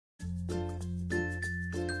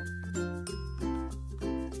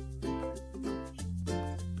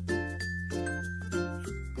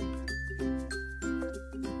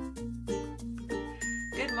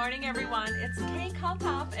morning, everyone. It's Kay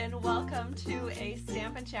Kaltop, and welcome to a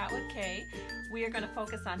Stampin' Chat with Kay. We are going to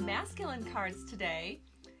focus on masculine cards today.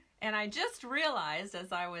 And I just realized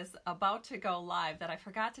as I was about to go live that I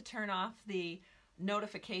forgot to turn off the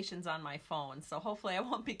notifications on my phone. So hopefully I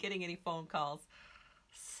won't be getting any phone calls.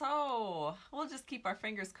 So we'll just keep our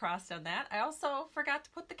fingers crossed on that. I also forgot to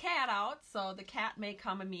put the cat out, so the cat may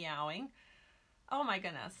come a meowing. Oh my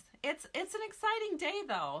goodness. It's an exciting day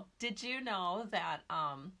though. Did you know that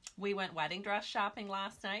we went wedding dress shopping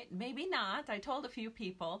last night? Maybe not. I told a few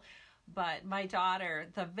people, but my daughter,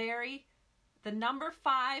 the number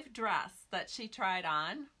 5 dress that she tried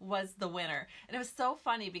on was the winner. And it was so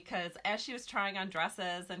funny because as she was trying on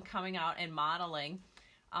dresses and coming out and modeling,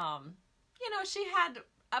 you know, she had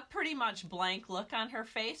a pretty much blank look on her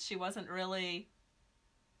face. She wasn't really,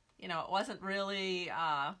 you know, it wasn't really,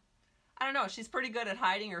 I don't know, she's pretty good at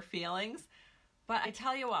hiding her feelings. But I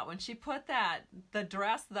tell you what, when she put the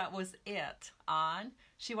dress that was it on,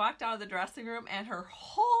 she walked out of the dressing room and her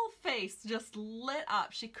whole face just lit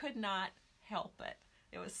up. She could not help it.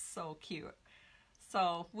 It was so cute.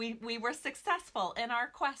 So we were successful in our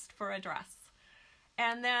quest for a dress.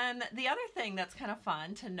 And then the other thing that's kind of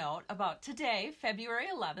fun to note about today, February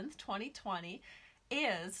 11th, 2020,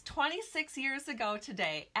 is 26 years ago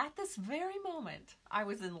today. At this very moment, I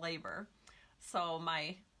was in labor. So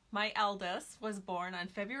my eldest was born on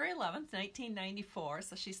February 11th, 1994,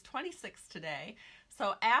 so she's 26 today.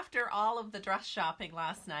 So after all of the dress shopping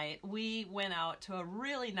last night, we went out to a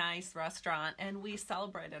really nice restaurant and we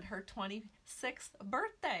celebrated her 26th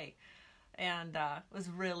birthday. And it was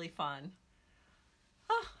really fun.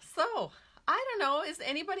 Oh, so, I don't know, is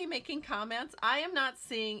anybody making comments? I am not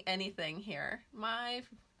seeing anything here. I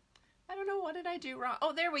don't know, what did I do wrong?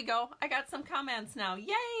 Oh, there we go. I got some comments now.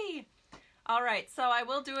 Yay! All right, so I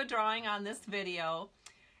will do a drawing on this video.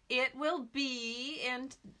 It will be in,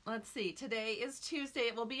 let's see, today is Tuesday.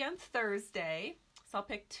 It will be on Thursday. So I'll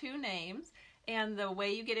pick 2 names. And the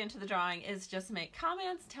way you get into the drawing is just make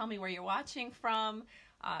comments, tell me where you're watching from,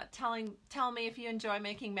 tell me if you enjoy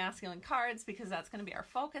making masculine cards, because that's going to be our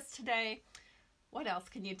focus today. What else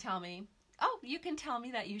can you tell me? Oh, you can tell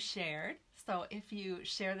me that you shared. So if you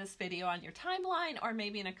share this video on your timeline or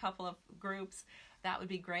maybe in a couple of groups, that would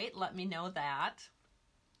be great. Let me know that.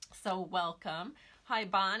 So welcome. Hi,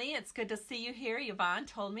 Bonnie. It's good to see you here. Yvonne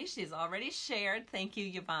told me she's already shared. Thank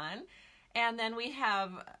you, Yvonne. And then we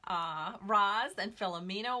have Roz and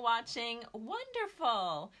Philomeno watching.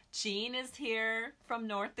 Wonderful. Jean is here from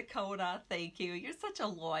North Dakota. Thank you. You're such a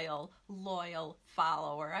loyal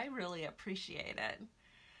follower. I really appreciate it.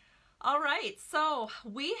 All right, so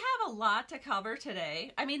we have a lot to cover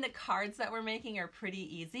today. I mean, the cards that we're making are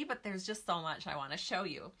pretty easy, but there's just so much I want to show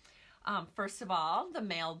you. First of all, the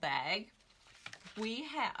mailbag. We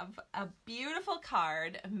have a beautiful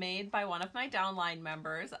card made by one of my downline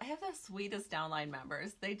members. I have the sweetest downline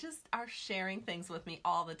members. They just are sharing things with me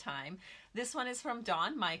all the time. This one is from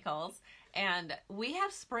Dawn Michaels, and we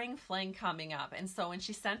have Spring Fling coming up. And so when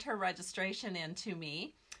she sent her registration in to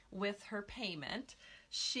me with her payment,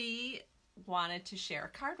 she wanted to share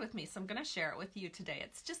a card with me. So I'm going to share it with you today.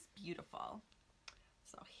 It's just beautiful.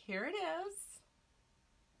 So here it is.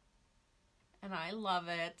 And I love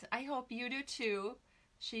it. I hope you do too.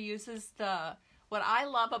 She uses what I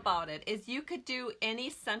love about it is you could do any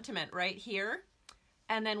sentiment right here.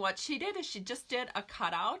 And then what she did is she just did a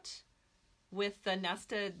cutout with the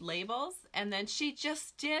nested labels. And then she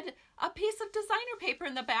just did a piece of designer paper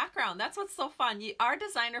in the background. That's what's so fun. Our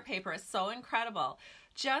designer paper is so incredible.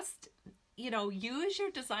 Just, you know, use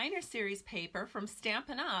your designer series paper from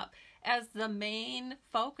Stampin' Up! As the main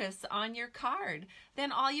focus on your card.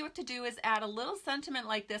 Then all you have to do is add a little sentiment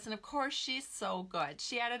like this, and of course she's so good.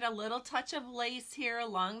 She added a little touch of lace here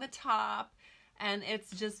along the top, and it's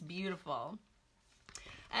just beautiful.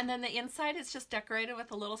 And then the inside is just decorated with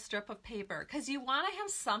a little strip of paper, because you want to have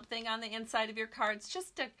something on the inside of your cards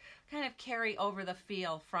just to kind of carry over the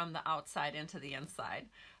feel from the outside into the inside.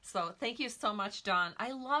 So thank you so much, Dawn.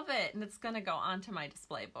 I love it, and it's going to go onto my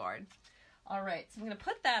display board. All right, so I'm going to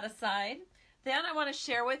put that aside. Then I want to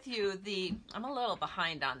share with you I'm a little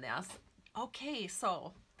behind on this. Okay,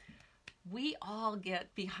 so we all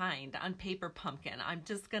get behind on Paper Pumpkin. I'm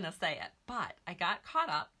just going to say it, but I got caught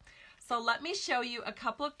up. So let me show you a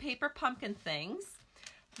couple of Paper Pumpkin things.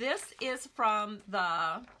 This is from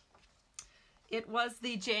it was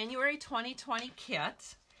the January 2020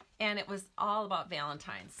 kit, and it was all about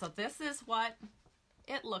Valentine's. So this is what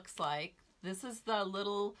it looks like. This is the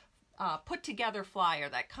little put together flyer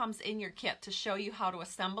that comes in your kit to show you how to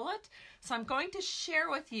assemble it. So I'm going to share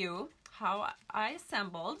with you how I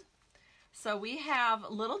assembled So we have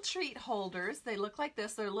little treat holders. They look like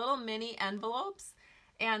this. They're little mini envelopes.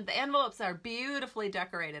 And the envelopes are beautifully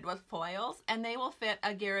decorated with foils, and they will fit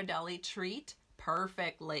a Ghirardelli treat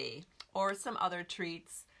perfectly, or some other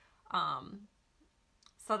treats.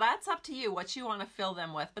 So that's up to you what you want to fill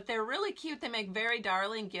them with. But they're really cute. They make very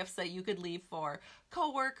darling gifts that you could leave for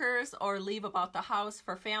coworkers or leave about the house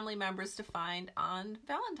for family members to find on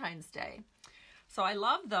Valentine's Day. So I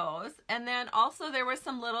love those. And then also there were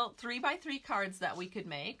some little 3x3 cards that we could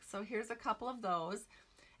make. So here's a couple of those.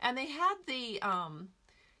 And they had the,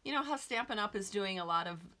 you know how Stampin' Up! Is doing a lot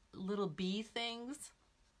of little bee things?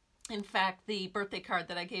 In fact, the birthday card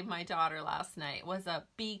that I gave my daughter last night was a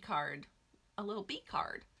bee card, a little bee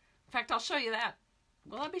card. In fact, I'll show you that.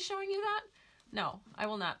 Will I be showing you that? No, I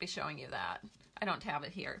will not be showing you that. I don't have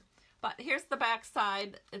it here. But here's the back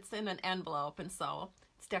side. It's in an envelope, and so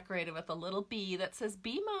it's decorated with a little bee that says,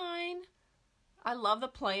 "Be mine." I love the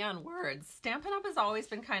play on words. Stampin' Up! Has always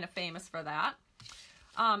been kind of famous for that.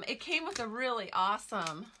 It came with a really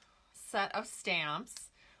awesome set of stamps.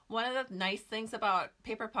 One of the nice things about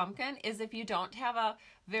Paper Pumpkin is if you don't have a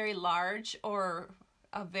very large or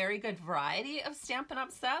a very good variety of Stampin'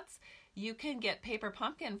 Up! Sets, you can get Paper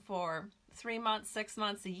Pumpkin for 3 months, 6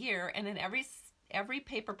 months, a year, and in every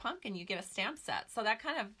Paper Pumpkin you get a stamp set. So that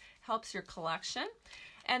kind of helps your collection.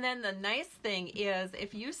 And then the nice thing is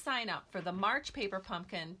if you sign up for the March Paper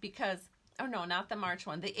Pumpkin, because, oh no, not the March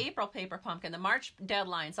one, the April Paper Pumpkin, the March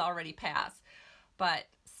deadline's already passed. But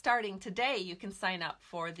starting today, you can sign up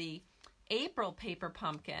for the April Paper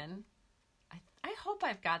Pumpkin. I hope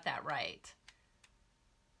I've got that right.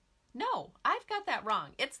 No, I've got that wrong.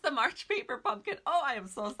 It's the March Paper Pumpkin. Oh, I am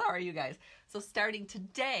so sorry, you guys. So starting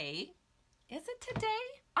today, is it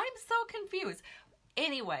today? I'm so confused.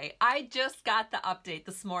 Anyway, I just got the update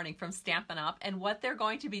this morning from Stampin' Up! And what they're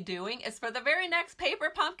going to be doing is for the very next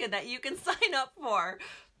Paper Pumpkin that you can sign up for,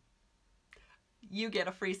 you get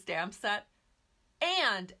a free stamp set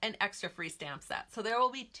and an extra free stamp set. So there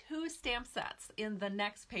will be 2 stamp sets in the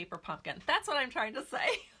next Paper Pumpkin. That's what I'm trying to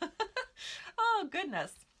say. Oh,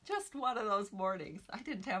 goodness. Just one of those mornings. I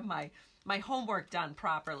didn't have my homework done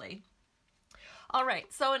properly. All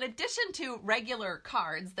right, so in addition to regular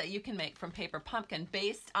cards that you can make from Paper Pumpkin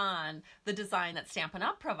based on the design that Stampin'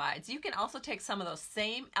 Up! Provides, you can also take some of those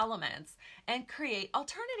same elements and create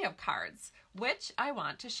alternative cards, which I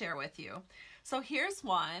want to share with you. So here's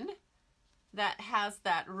one that has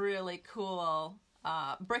that really cool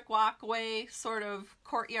brick walkway sort of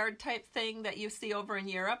courtyard type thing that you see over in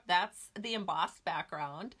Europe. That's the embossed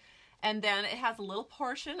background. And then it has a little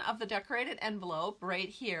portion of the decorated envelope right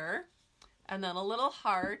here. And then a little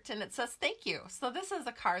heart, and it says thank you. So this is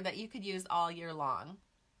a card that you could use all year long.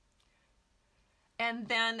 And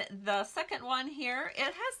then the second one here, it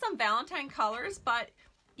has some Valentine colors, but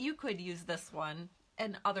you could use this one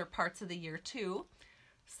in other parts of the year too.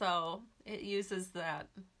 So it uses that,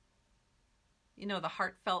 you know, the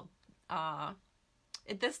heartfelt,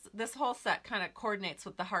 this whole set kind of coordinates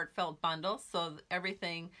with the heartfelt bundle, so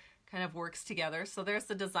everything kind of works together. So there's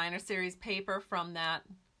the designer series paper from that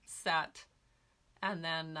set. And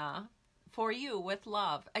then for you with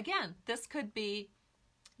love. Again, this could be,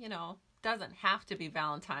 you know, doesn't have to be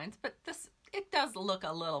Valentine's, but it does look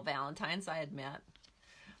a little Valentine's, I admit.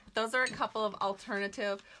 But those are a couple of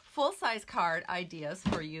alternative full-size card ideas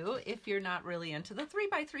for you if you're not really into the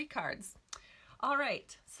 3x3 cards. All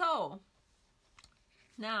right, so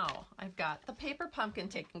now I've got the Paper Pumpkin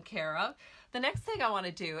taken care of. The next thing I want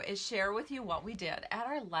to do is share with you what we did at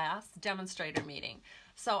our last demonstrator meeting.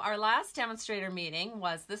 So our last demonstrator meeting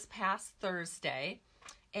was this past Thursday,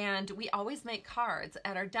 and we always make cards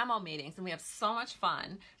at our demo meetings, and we have so much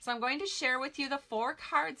fun. So I'm going to share with you the 4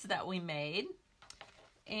 cards that we made,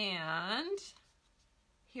 and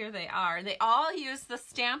here they are. They all use the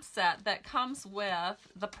stamp set that comes with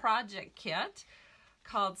the project kit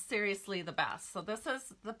called Seriously the Best. So this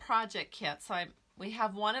is the project kit. So we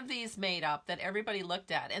have one of these made up that everybody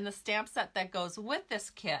looked at, and the stamp set that goes with this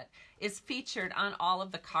kit is featured on all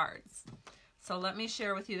of the cards. So let me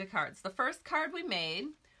share with you the cards. The first card we made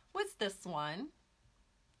was this one.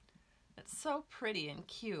 It's so pretty and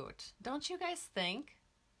cute. Don't you guys think?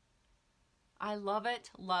 I love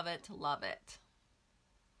it, love it, love it.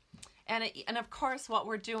 And of course what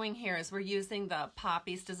we're doing here is we're using the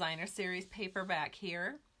Poppy's Designer Series paper back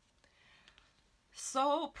here.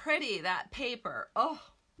 So pretty, that paper. Oh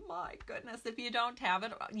my goodness, if you don't have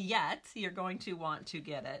it yet, you're going to want to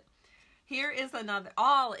get it. Here is another,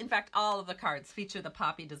 in fact, all of the cards feature the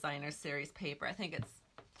Poppy Designer Series paper. I think it's,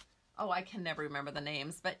 oh, I can never remember the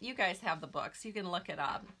names, but you guys have the books. You can look it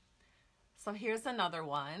up. So here's another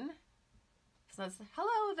one. It says,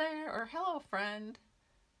 hello there, or hello friend.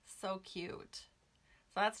 So cute.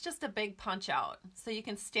 So that's just a big punch out. So you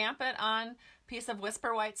can stamp it on a piece of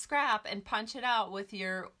Whisper White scrap and punch it out with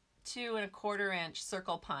your 2 1/4 inch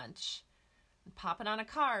circle punch. And pop it on a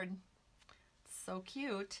card. So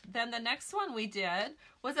cute. Then the next one we did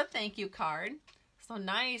was a thank you card. So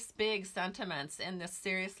nice big sentiments in this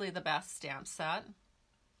Seriously the Best stamp set.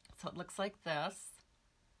 So it looks like this.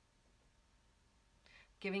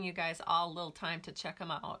 Giving you guys all a little time to check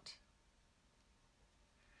them out.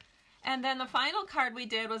 And then the final card we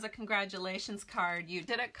did was a congratulations card. You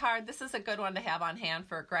did it card. This is a good one to have on hand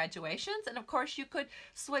for graduations. And of course you could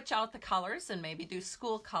switch out the colors and maybe do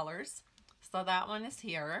school colors. So that one is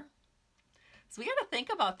here. So we got to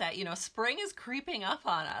think about that. You know, spring is creeping up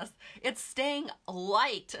on us. It's staying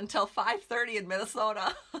light until 5:30 in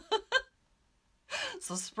Minnesota.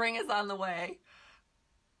 So spring is on the way.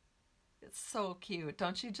 It's so cute.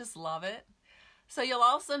 Don't you just love it? So you'll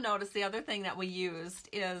also notice the other thing that we used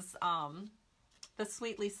is the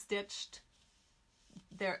Sweetly Stitched.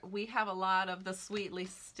 There we have a lot of the Sweetly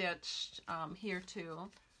Stitched here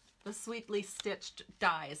too. The Sweetly Stitched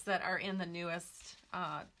dies that are in the newest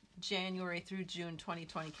January through June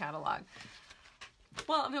 2020 catalog.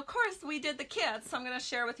 Well, of course, we did the kit, so I'm going to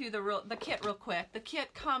share with you the kit real quick. The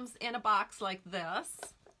kit comes in a box like this.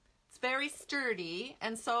 It's very sturdy,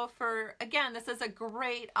 and so again, this is a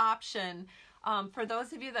great option for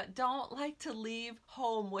those of you that don't like to leave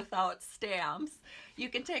home without stamps. You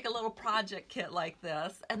can take a little project kit like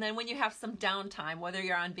this, and then when you have some downtime, whether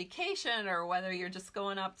you're on vacation or whether you're just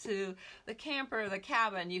going up to the camper or the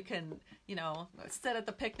cabin, you can, you know, sit at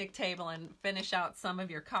the picnic table and finish out some of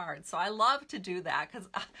your cards. So I love to do that because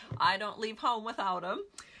I don't leave home without them.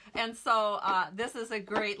 And so this is a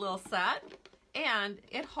great little set, and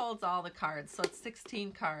it holds all the cards. So it's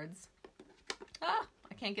 16 cards.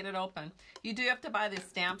 I can't get it open. You do have to buy the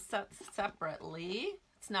stamp sets separately.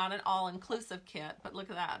 It's not an all-inclusive kit, but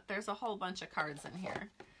look at that. There's a whole bunch of cards in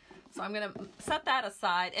here. So I'm going to set that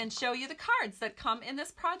aside and show you the cards that come in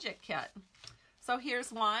this project kit. So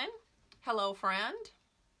here's one. Hello, friend.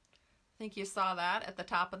 I think you saw that at the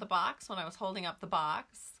top of the box when I was holding up the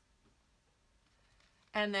box.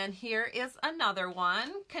 And then here is another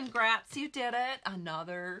one. Congrats, you did it.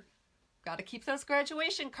 Another. Got to keep those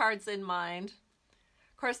graduation cards in mind.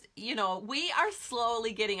 Of course, you know, we are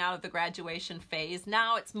slowly getting out of the graduation phase.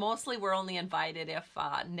 Now it's mostly we're only invited if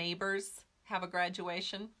neighbors have a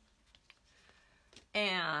graduation.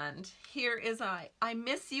 And here is I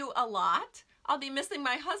miss you a lot. I'll be missing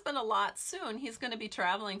my husband a lot soon. He's going to be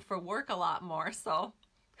traveling for work a lot more. So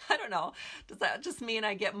I don't know. Does that just mean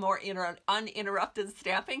I get more uninterrupted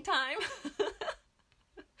stamping time?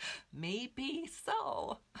 Maybe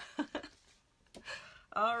so.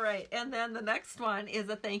 All right, and then the next one is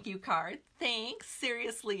a thank you card. Thanks,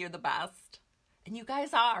 seriously, you're the best. And you guys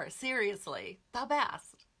are, seriously, the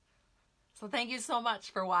best. So thank you so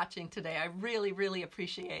much for watching today. I really, really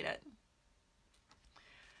appreciate it.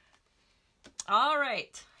 All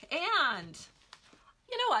right, and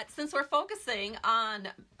you know what? Since we're focusing on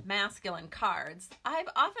masculine cards, I've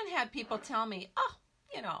often had people tell me, oh,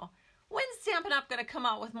 you know, when's Stampin' Up! Going to come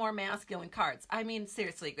out with more masculine cards? I mean,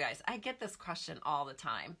 seriously, guys, I get this question all the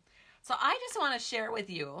time. So I just want to share with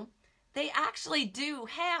you, they actually do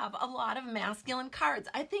have a lot of masculine cards.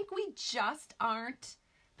 I think we just aren't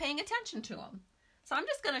paying attention to them. So I'm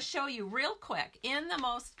just going to show you real quick in the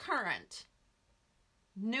most current,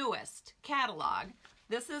 newest catalog.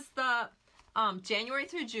 This is the January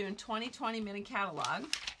through June 2020 mini catalog.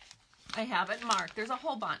 I have it marked. There's a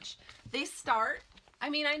whole bunch. They start, I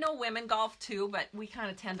mean, I know women golf too, but we kind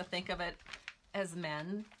of tend to think of it as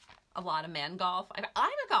men. A lot of men golf. I'm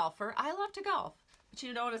a golfer. I love to golf. But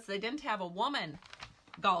you notice they didn't have a woman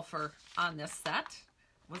golfer on this set.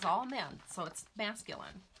 It was all men, so it's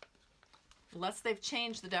masculine. Unless they've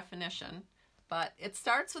changed the definition. But it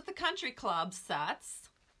starts with the country club sets.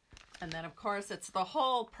 And then, of course, it's the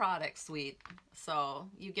whole product suite. So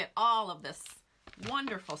you get all of this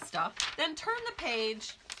wonderful stuff. Then turn the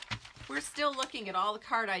page. We're still looking at all the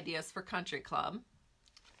card ideas for Country Club.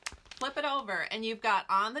 Flip it over, and you've got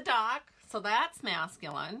On the Dock, so that's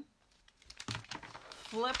masculine.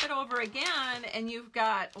 Flip it over again, and you've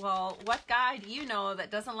got, well, what guy do you know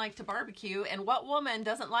that doesn't like to barbecue, and what woman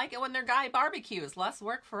doesn't like it when their guy barbecues? Less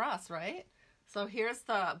work for us, right? So here's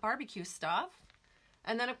the barbecue stuff.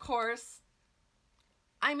 And then, of course,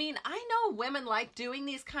 I mean, I know women like doing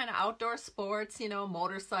these kind of outdoor sports, you know,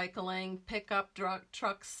 motorcycling, pickup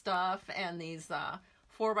truck stuff, and these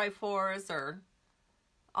 4x4s or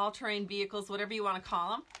all-terrain vehicles, whatever you want to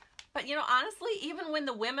call them. But you know, honestly, even when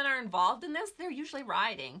the women are involved in this, they're usually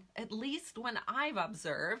riding, at least when I've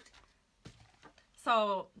observed.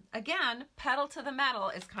 So again, pedal to the metal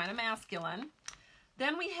is kind of masculine.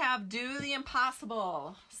 Then we have do the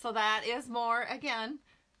impossible. So that is more, again,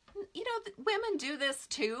 you know, women do this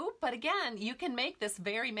too, but again, you can make this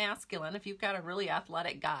very masculine if you've got a really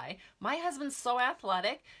athletic guy. My husband's so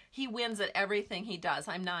athletic, he wins at everything he does.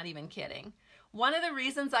 I'm not even kidding. One of the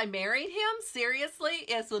reasons I married him, seriously,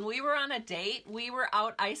 is when we were on a date, we were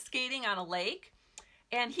out ice skating on a lake,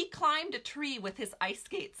 and he climbed a tree with his ice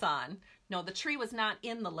skates on. No, the tree was not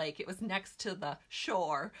in the lake. It was next to the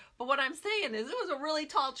shore. But what I'm saying is it was a really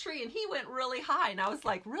tall tree, and he went really high, and I was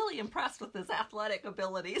like really impressed with his athletic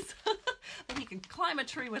abilities. That he could climb a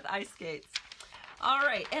tree with ice skates. All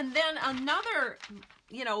right, and then another,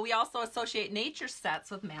 you know, we also associate nature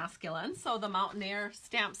sets with masculine. So the Mountaineer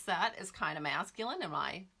stamp set is kind of masculine in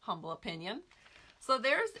my humble opinion. So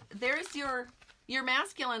there's your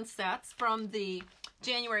masculine sets from the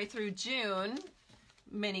January through June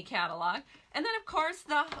mini catalog. And then of course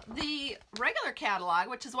the regular catalog,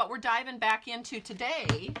 which is what we're diving back into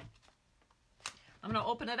today. I'm going to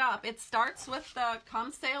open it up. It starts with the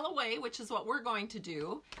Come Sail Away, which is what we're going to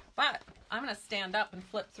do. But I'm going to stand up and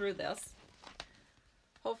flip through this.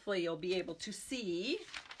 Hopefully you'll be able to see.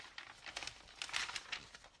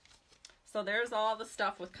 So there's all the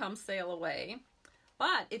stuff with Come Sail Away.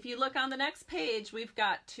 But if you look on the next page, we've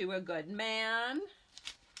got To a Good Man.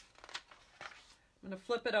 I'm going to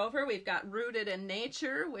flip it over. We've got Rooted in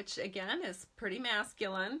Nature, which again is pretty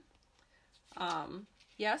masculine.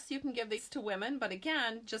 Yes, you can give these to women, but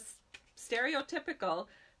again, just stereotypical.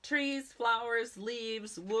 Trees, flowers,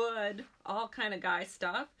 leaves, wood, all kind of guy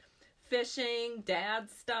stuff. Fishing,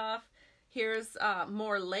 dad stuff. Here's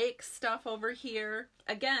more lake stuff over here.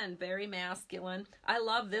 Again, very masculine. I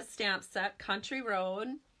love this stamp set, Country Road.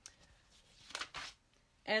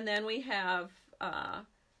 And then we have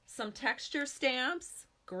some texture stamps,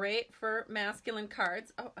 great for masculine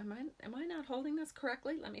cards. Oh, am I not holding this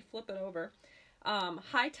correctly? Let me flip it over.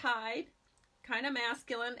 High Tide, kind of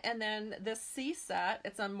masculine, and then this sea set,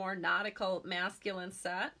 it's a more nautical masculine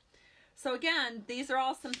set. So again, these are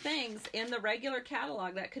all some things in the regular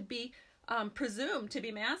catalog that could be presumed to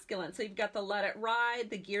be masculine. So you've got the Let It Ride,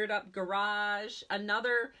 the Geared Up Garage,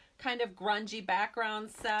 another kind of grungy background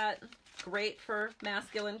set, great for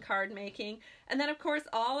masculine card making. And then of course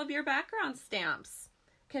all of your background stamps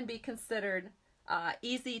can be considered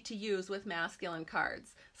easy to use with masculine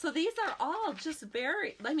cards. So these are all just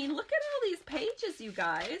very, I mean, look at all these pages, you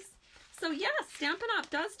guys. So yes, Stampin' Up!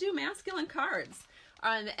 Does do masculine cards.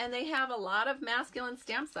 And they have a lot of masculine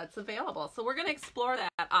stamp sets available. So we're going to explore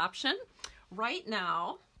that option right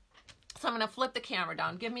now. So I'm going to flip the camera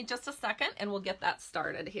down. Give me just a second and we'll get that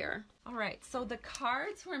started here. All right, so the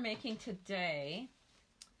cards we're making today,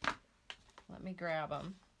 let me grab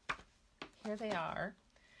them. Here they are.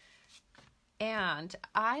 And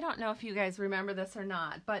I don't know if you guys remember this or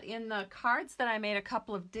not, but in the cards that I made a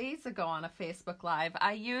couple of days ago on a Facebook Live,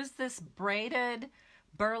 I used this braided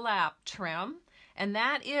burlap trim, and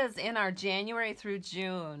that is in our January through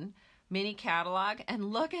June mini catalog.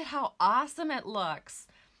 And look at how awesome it looks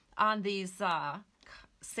on these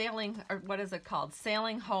sailing, or what is it called?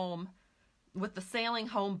 Sailing Home, with the Sailing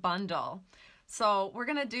Home bundle. So we're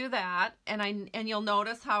gonna do that, and you'll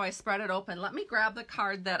notice how I spread it open. Let me grab the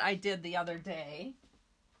card that I did the other day.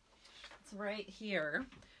 It's right here.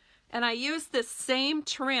 And I used this same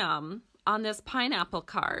trim on this pineapple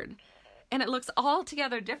card. And it looks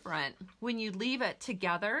altogether different when you leave it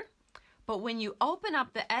together. But when you open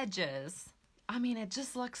up the edges, I mean, it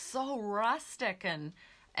just looks so rustic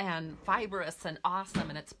and fibrous and awesome.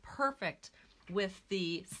 And it's perfect with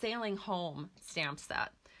the Sailing Home stamp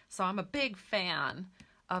set. So I'm a big fan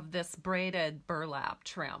of this braided burlap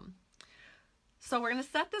trim. So we're going to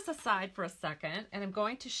set this aside for a second, and I'm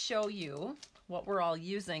going to show you what we're all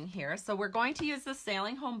using here. So we're going to use the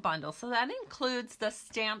Sailing Home bundle. So that includes the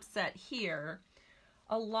stamp set here,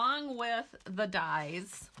 along with the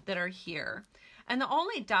dies that are here. And the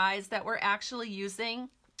only dies that we're actually using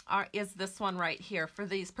is this one right here for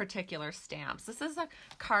these particular stamps. This is a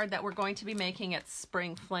card that we're going to be making at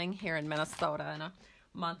Spring Fling here in Minnesota in a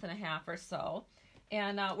month and a half or so.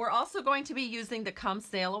 And we're also going to be using the Come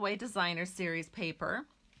Sail Away Designer Series paper.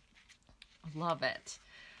 Love it.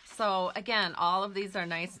 So again, all of these are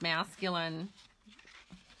nice masculine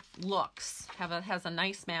looks. Has a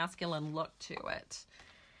nice masculine look to it.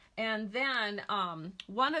 And then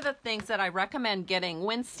one of the things that I recommend getting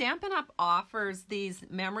when Stampin' Up! Offers these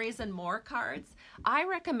Memories and More cards, I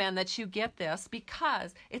recommend that you get this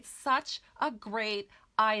because it's such a great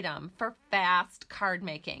item for fast card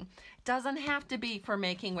making. It doesn't have to be for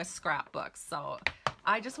making with scrapbooks. So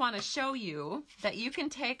I just want to show you that you can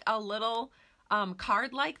take a little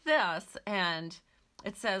card like this, and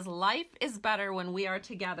it says, "Life is better when we are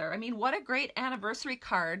together." I mean, what a great anniversary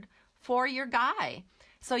card for your guy.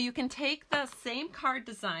 So you can take the same card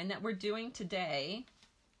design that we're doing today.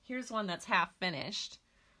 Here's one that's half finished.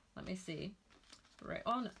 Let me see. Right.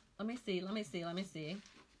 Oh, no. Let me see.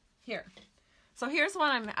 Here. So here's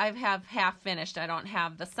one I have half finished. I don't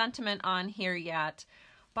have the sentiment on here yet.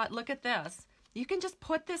 But look at this. You can just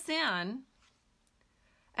put this in,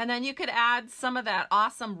 and then you could add some of that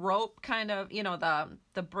awesome rope kind of, you know,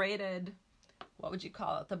 the braided, what would you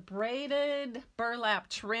call it? The braided burlap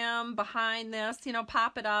trim behind this, you know,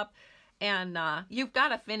 pop it up, and you've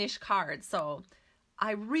got a finished card. So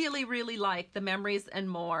I really, really like the Memories and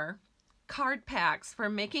More card packs for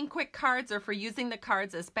making quick cards or for using the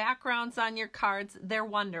cards as backgrounds on your cards. They're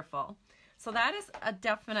wonderful. So that is a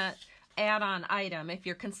definite add-on item if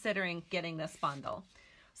you're considering getting this bundle.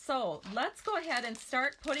 So let's go ahead and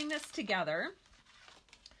start putting this together.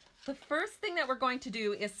 The first thing that we're going to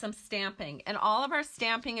do is some stamping, and all of our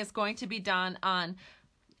stamping is going to be done on,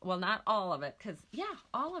 well, not all of it, because yeah,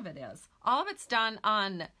 all of it is. All of it's done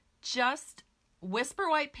on just Whisper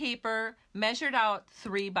White paper, measured out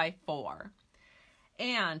 3 by 4.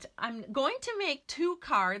 And I'm going to make 2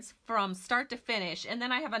 cards from start to finish, and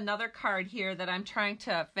then I have another card here that I'm trying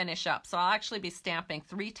to finish up. So I'll actually be stamping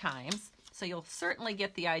 3 times, so you'll certainly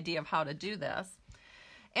get the idea of how to do this.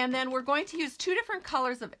 And then we're going to use 2 different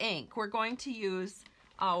colors of ink. We're going to use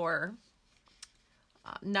our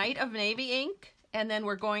Night of Navy ink, and then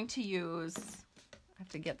we're going to use, I have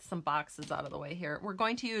to get some boxes out of the way here. We're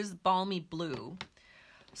going to use Balmy Blue.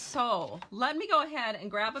 So let me go ahead and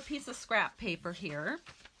grab a piece of scrap paper here,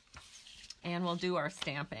 and we'll do our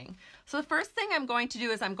stamping. So the first thing I'm going to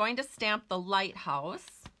do is I'm going to stamp the lighthouse.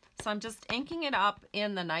 So I'm just inking it up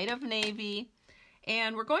in the Night of Navy,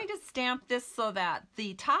 and we're going to stamp this so that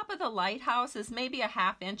the top of the lighthouse is maybe a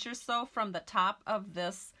 1/2 inch or so from the top of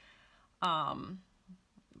this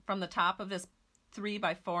 3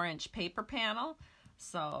 by 4 inch paper panel.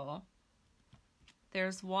 So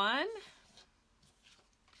there's one.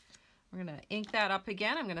 We're going to ink that up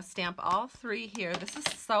again. I'm going to stamp all 3 here. This is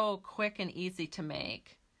so quick and easy to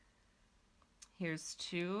make. Here's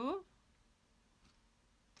 2.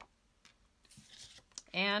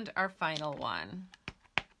 And our final one.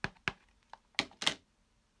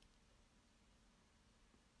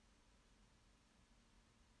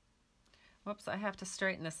 Whoops, I have to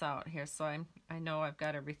straighten this out here so I know I've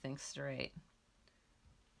got everything straight.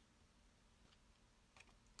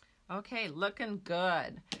 Okay, looking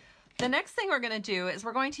good. The next thing we're going to do is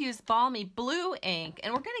we're going to use Balmy Blue ink,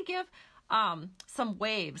 and we're going to give some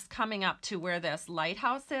waves coming up to where this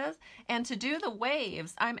lighthouse is. And to do the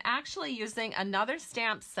waves, I'm actually using another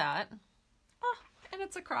stamp set. Oh, and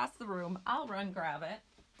it's across the room. I'll run grab it.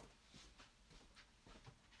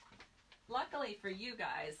 Luckily for you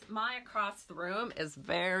guys, my across the room is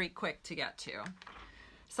very quick to get to.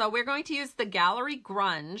 So we're going to use the Gallery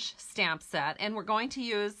Grunge stamp set, and we're going to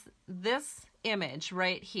use this image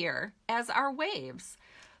right here as our waves.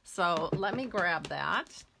 So let me grab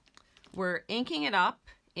that. We're inking it up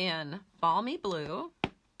in Balmy Blue,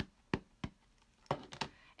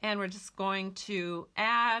 and we're just going to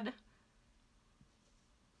add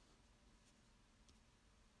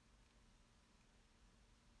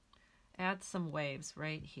some waves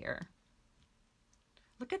right here.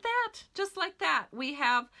 Look at that, just like that.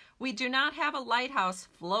 We do not have a lighthouse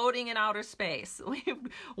floating in outer space.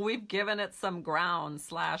 We've given it some ground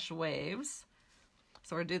 / waves.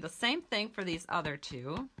 So we'll do the same thing for these other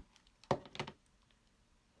 2.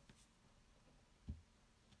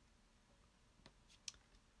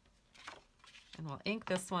 And we'll ink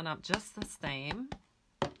this one up just the same.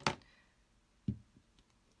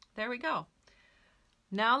 There we go.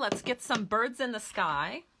 Now let's get some birds in the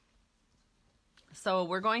sky. So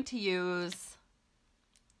we're going to use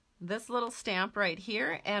this little stamp right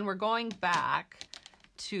here, and we're going back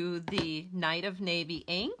to the Night of Navy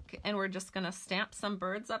ink, and we're just going to stamp some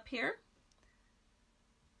birds up here.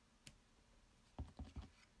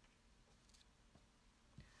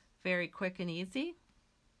 Very quick and easy.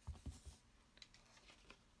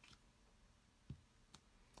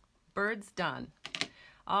 Birds done.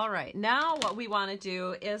 All right, now what we want to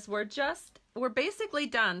do is we're basically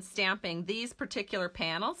done stamping these particular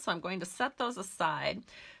panels, so I'm going to set those aside.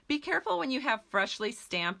 Be careful when you have freshly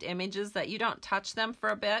stamped images that you don't touch them for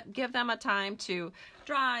a bit. Give them a time to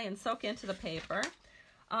dry and soak into the paper.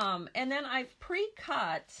 And then I've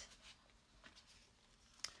pre-cut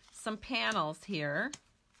some panels here.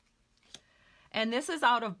 And this is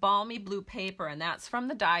out of balmy blue paper, and that's from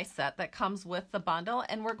the die set that comes with the bundle.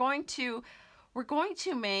 And we're going to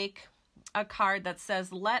make a card that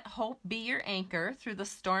says, "Let hope be your anchor through the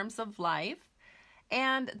storms of life."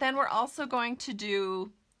 And then we're also going to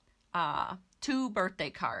do 2 birthday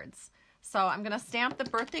cards. So I'm going to stamp the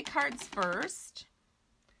birthday cards first.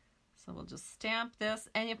 So we'll just stamp this.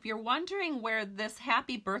 And if you're wondering where this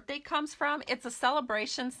happy birthday comes from, it's a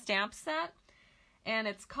celebration stamp set. And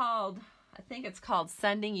it's called, I think it's called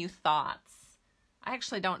Sending You Thoughts. I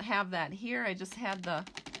actually don't have that here. I just had the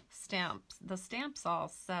stamps all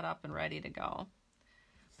set up and ready to go.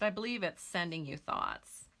 But I believe it's Sending You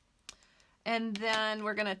Thoughts. And then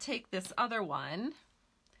we're going to take this other one,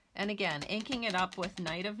 and again, inking it up with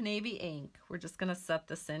Night of Navy ink. We're just going to set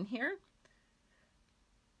this in here.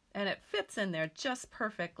 And it fits in there just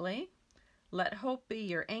perfectly. Let hope be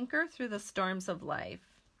your anchor through the storms of life.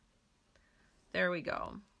 There we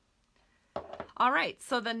go. All right,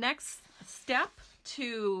 so the next step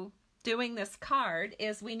to doing this card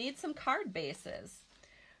is we need some card bases.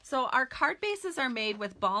 So our card bases are made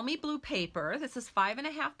with balmy blue paper. This is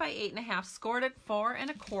 5.5 by 8.5, scored at 4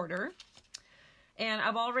 1/4. And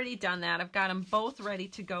I've already done that. I've got them both ready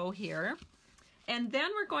to go here. And then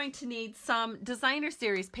we're going to need some designer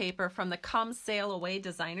series paper from the Come Sail Away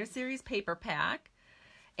designer series paper pack.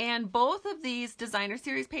 And both of these designer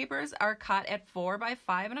series papers are cut at 4 by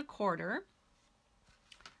 5 1/4.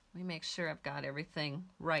 Let me make sure I've got everything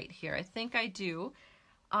right here. I think I do.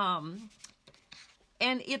 And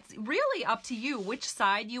it's really up to you which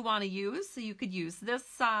side you want to use. So you could use this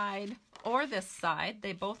side or this side.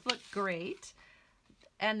 They both look great.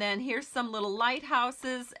 And then here's some little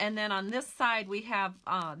lighthouses. And then on this side we have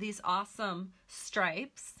these awesome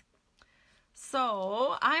stripes.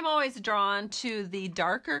 So I'm always drawn to the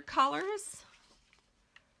darker colors.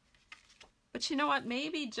 But you know what?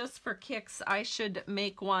 Maybe just for kicks, I should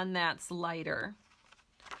make one that's lighter.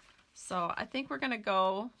 So I think we're going to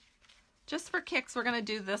go, just for kicks, we're going to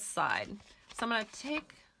do this side. So I'm going to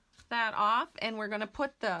take that off, and we're going to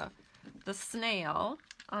put the snail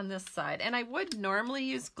on this side. And I would normally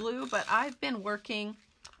use glue, but I've been working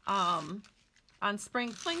on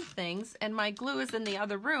spring fling things, and my glue is in the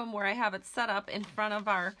other room where I have it set up in front of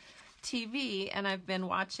our TV, and I've been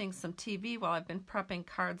watching some TV while I've been prepping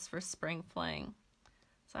cards for spring fling.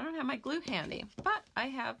 So I don't have my glue handy, but I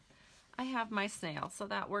have my snail, so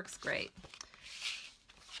that works great.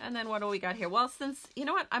 And then what do we got here? Well, since, you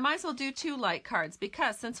know what, I might as well do 2 light cards,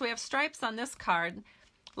 because since we have stripes on this card,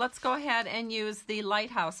 let's go ahead and use the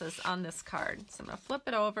lighthouses on this card. So I'm going to flip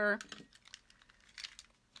it over.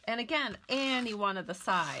 And again, any one of the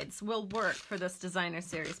sides will work for this designer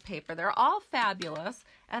series paper. They're all fabulous,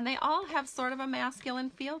 and they all have sort of a masculine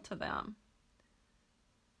feel to them.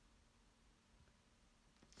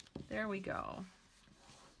 There we go.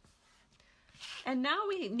 And now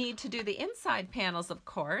we need to do the inside panels, of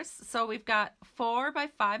course. So we've got 4 by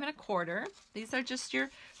 5 1/4. These are just your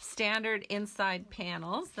standard inside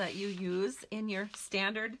panels that you use in your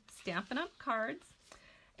standard Stampin' Up! Cards.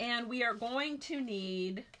 And we are going to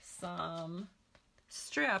need some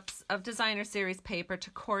strips of designer series paper to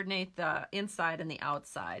coordinate the inside and the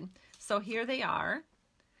outside. So here they are.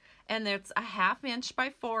 And it's a 1/2 inch by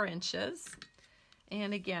 4 inches.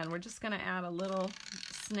 And again, we're just going to add a little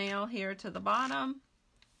snail here to the bottom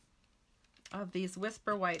of these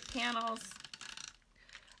whisper white panels.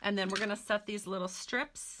 And then we're going to set these little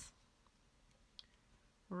strips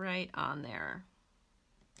right on there.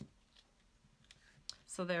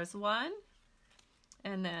 So there's one.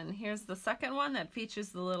 And then here's the second one that features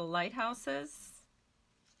the little lighthouses.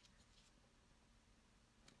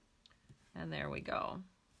 And there we go.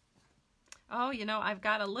 Oh, you know, I've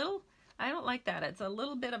got a little, I don't like that. It's a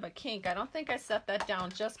little bit of a kink. I don't think I set that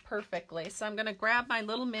down just perfectly. So I'm going to grab my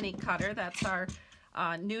little mini cutter. That's our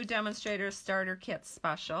new demonstrator starter kit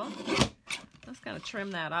special. I'm just going to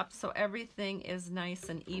trim that up so everything is nice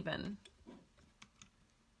and even.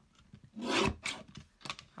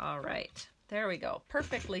 All right, there we go.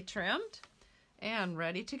 Perfectly trimmed and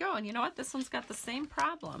ready to go. And you know what? This one's got the same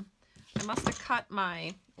problem. I must have cut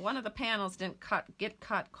one of the panels didn't get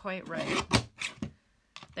cut quite right.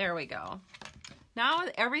 There we go. Now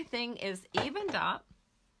everything is evened up.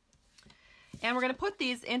 And we're going to put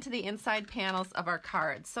these into the inside panels of our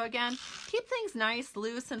cards. So again, keep things nice,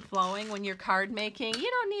 loose, and flowing when you're card making. You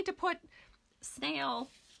don't need to put snail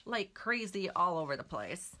like crazy all over the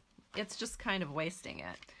place. It's just kind of wasting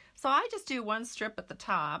it. So I just do 1 strip at the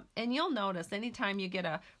top, and you'll notice anytime you get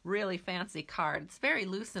a really fancy card, it's very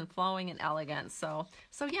loose and flowing and elegant. So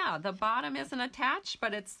yeah, the bottom isn't attached,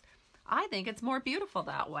 but it's I think it's more beautiful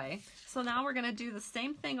that way. So now we're going to do the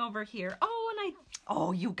same thing over here.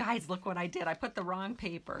 Oh, you guys, look what I did. I put the wrong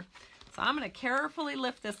paper. So I'm going to carefully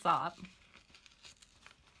lift this up.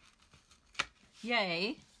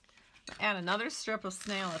 Yay. Add another strip of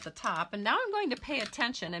snail at the top. And now I'm going to pay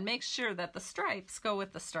attention and make sure that the stripes go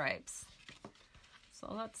with the stripes.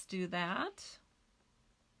 So let's do that.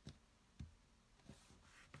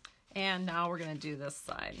 And now we're going to do this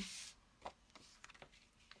side.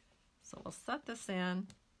 So we'll set this in,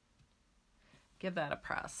 give that a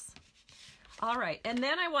press. All right, and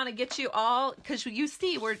then I want to get you all, because you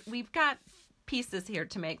see we've got pieces here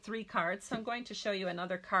to make 3 cards, so I'm going to show you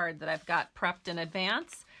another card that I've got prepped in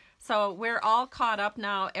advance. So we're all caught up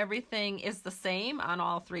now. Everything is the same on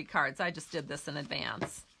all 3 cards. I just did this in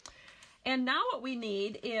advance. And now what we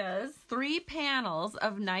need is 3 panels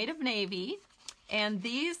of Night of Navy, and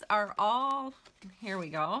these are all, here we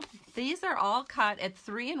go, these are all cut at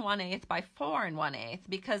 3 1/8 by 4 1/8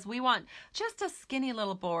 because we want just a skinny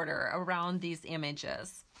little border around these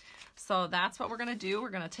images. So that's what we're going to do. We're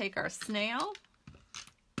going to take our snail.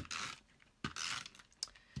 I'm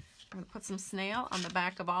going to put some snail on the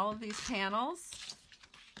back of all of these panels.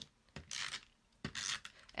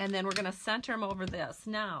 And then we're going to center them over this.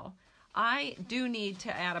 Now, I do need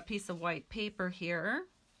to add a piece of white paper here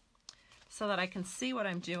so that I can see what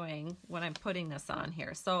I'm doing when I'm putting this on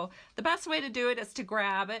here. So the best way to do it is to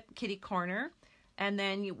grab it kitty corner, and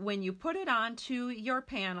then when you put it onto your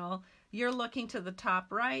panel, you're looking to the top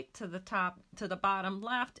right, to the bottom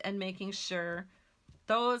left, and making sure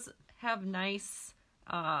those have nice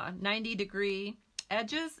 90-degree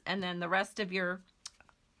edges, and then the rest of your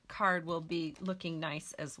card will be looking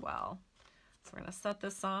nice as well. So we're going to set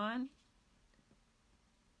this on.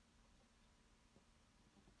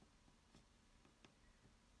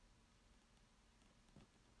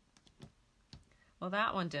 Well,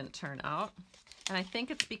 that one didn't turn out, and I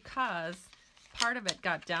think it's because part of it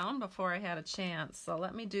got down before I had a chance. So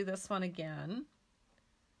let me do this one again.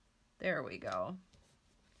 There we go.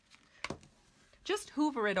 Just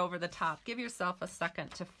hoover it over the top. Give yourself a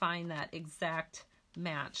second to find that exact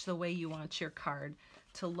match, the way you want your card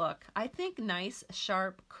to look. I think nice,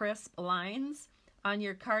 sharp, crisp lines on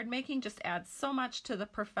your card making just adds so much to the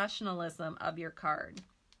professionalism of your card.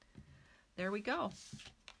 There we go.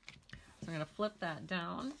 So I'm going to flip that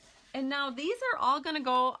down. And now these are all going to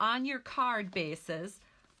go on your card bases.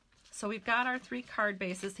 So we've got our 3 card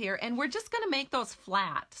bases here, and we're just going to make those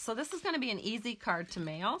flat. So this is going to be an easy card to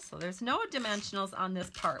mail. So there's no dimensionals on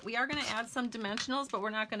this part. We are going to add some dimensionals, but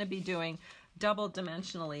we're not going to be doing double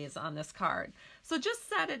dimensionalies on this card. So just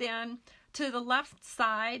set it in to the left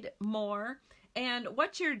side more. And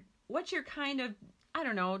what you're kind of, I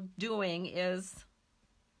don't know, doing is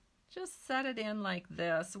just set it in like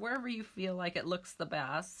this, wherever you feel like it looks the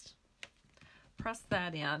best. Press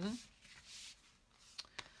that in.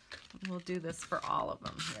 We'll do this for all of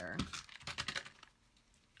them here.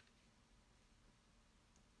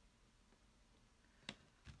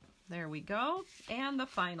 There we go. And the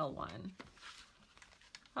final one.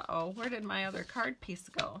 Uh-oh, where did my other card piece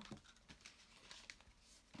go?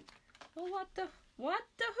 Well, what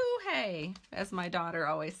the hoo-hey, as my daughter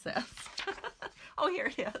always says. Oh, here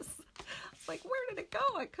it is. It's like, where did it go?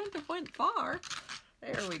 I couldn't have went far.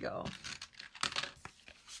 There we go.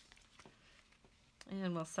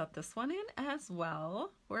 And we'll set this one in as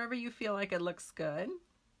well, wherever you feel like it looks good.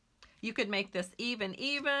 You could make this even.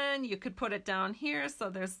 You could put it down here so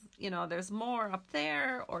there's, there's more up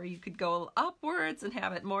there, or you could go upwards and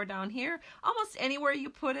have it more down here. Almost anywhere you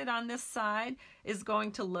put it on this side is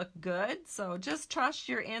going to look good. So just trust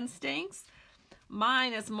your instincts.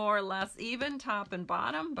 Mine is more or less even, top and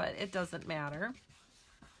bottom, but it doesn't matter.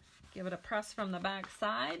 Give it a press from the back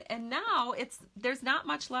side, and now there's not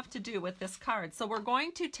much left to do with this card. So we're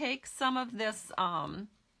going to take some of this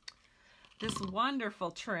this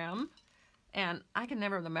wonderful trim, and I can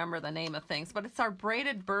never remember the name of things, but it's our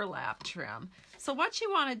braided burlap trim. So what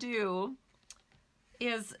you want to do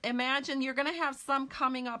is imagine you're going to have some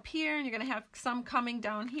coming up here, and you're going to have some coming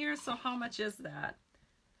down here. So how much is that?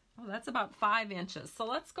 Oh, that's about 5 inches. So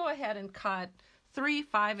let's go ahead and cut 3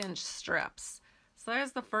 5-inch strips. So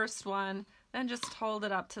there's the first one. Then just hold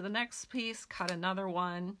it up to the next piece, cut another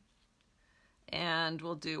one, and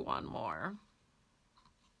we'll do one more.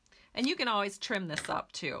 And you can always trim this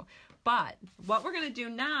up too. But what we're going to do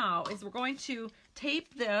now is we're going to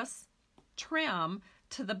tape this trim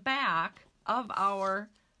to the back of our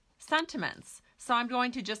sentiments. So I'm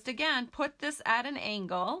going to just, again, put this at an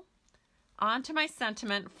angle onto my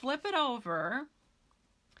sentiment, flip it over,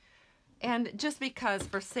 And just because,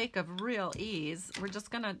 for sake of real ease, we're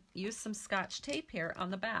just going to use some Scotch tape here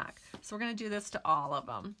on the back. So we're going to do this to all of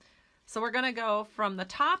them. So we're going to go from the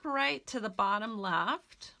top right to the bottom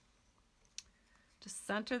left. Just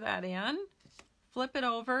center that in. Flip it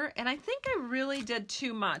over. And I think I really did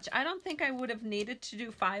too much. I don't think I would have needed to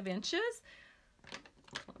do 5 inches.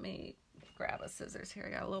 Let me grab a scissors here.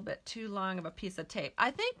 I got a little bit too long of a piece of tape.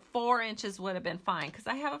 I think 4 inches would have been fine because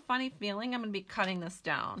I have a funny feeling I'm going to be cutting this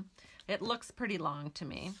down. It looks pretty long to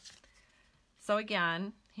me. So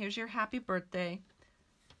again, here's your happy birthday.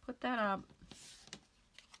 Put that up.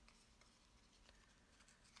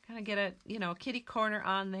 Kind of get a, you know, kitty corner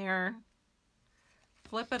on there.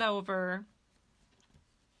 Flip it over.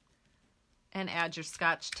 And add your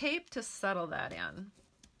Scotch tape to settle that in.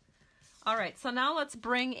 All right, so now let's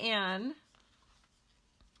bring in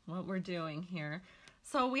what we're doing here.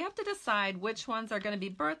 So we have to decide which ones are going to be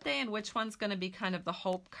birthday and which one's going to be kind of the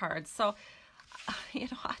hope cards. So, you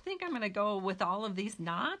know, I think I'm going to go with all of these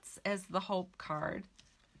knots as the hope card.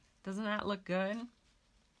 Doesn't that look good?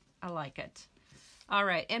 I like it. All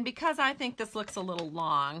right, and because I think this looks a little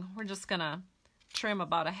long, we're just going to trim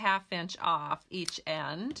about a 1/2 inch off each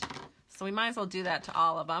end. So we might as well do that to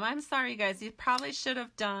all of them. I'm sorry, you guys. You probably should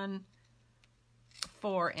have done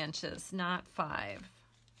 4 inches, not 5.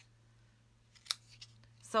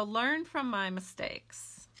 So learn from my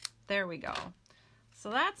mistakes. There we go. So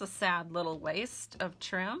that's a sad little waste of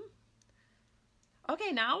trim.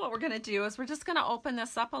 Okay, now what we're going to do is we're just going to open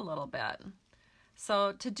this up a little bit.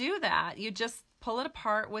 So to do that, you just pull it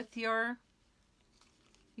apart with your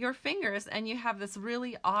fingers and you have this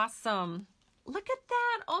really awesome, look at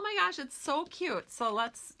that. Oh my gosh, it's so cute. So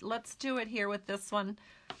let's do it here with this one.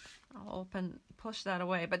 I'll push that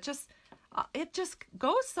away, but it just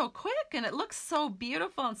goes so quick and it looks so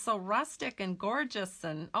beautiful and so rustic and gorgeous,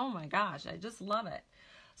 and oh my gosh, I just love it.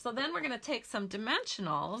 So then we're going to take some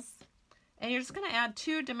dimensionals and you're just going to add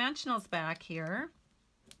 2 dimensionals back here.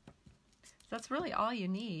 That's really all you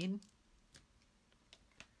need.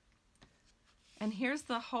 And here's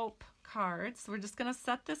the hope card. So we're just going to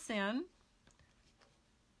set this in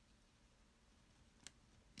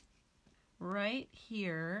right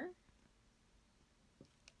here.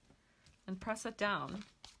 And press it down.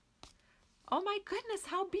 Oh my goodness,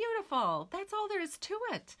 how beautiful. That's all there is to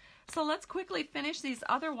it. So let's quickly finish these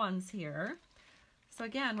other ones here. So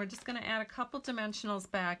again, we're just going to add a couple dimensionals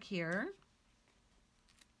back here.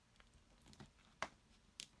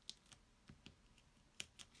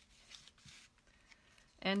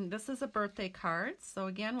 And this is a birthday card. So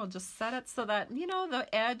again, we'll just set it so that, you know,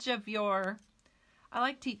 the edge of your, I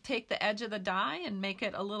like to take the edge of the die and make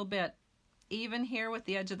it a little bit even here with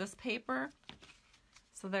the edge of this paper.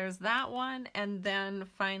 So there's that one, and then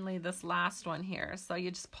finally this last one here. So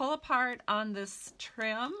you just pull apart on this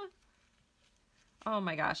trim. Oh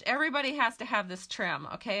my gosh, everybody has to have this trim,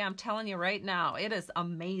 okay? I'm telling you right now, it is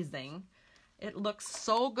amazing. It looks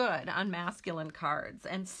so good on masculine cards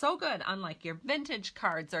and so good on like your vintage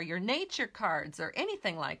cards or your nature cards or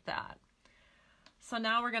anything like that. So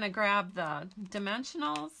now we're going to grab the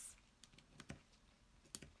dimensionals.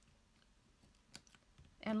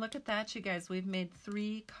 And look at that, you guys. We've made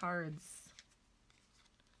 3 cards.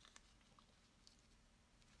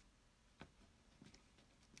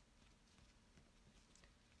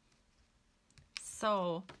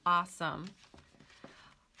 So awesome.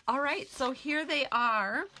 All right, so here they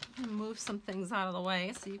are. Move some things out of the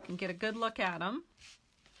way so you can get a good look at them.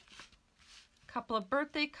 A couple of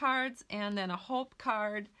birthday cards and then a hope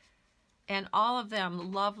card, and all of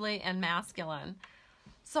them lovely and masculine.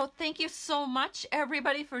 So thank you so much,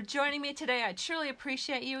 everybody, for joining me today. I truly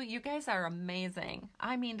appreciate you. You guys are amazing.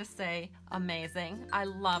 I mean to say amazing. I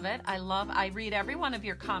love it. I read every one of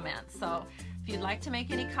your comments. So if you'd like to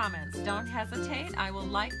make any comments, don't hesitate. I will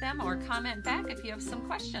like them or comment back if you have some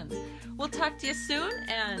questions. We'll talk to you soon,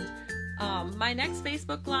 and my next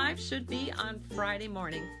Facebook Live should be on Friday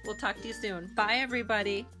morning. We'll talk to you soon. Bye,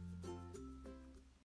 everybody.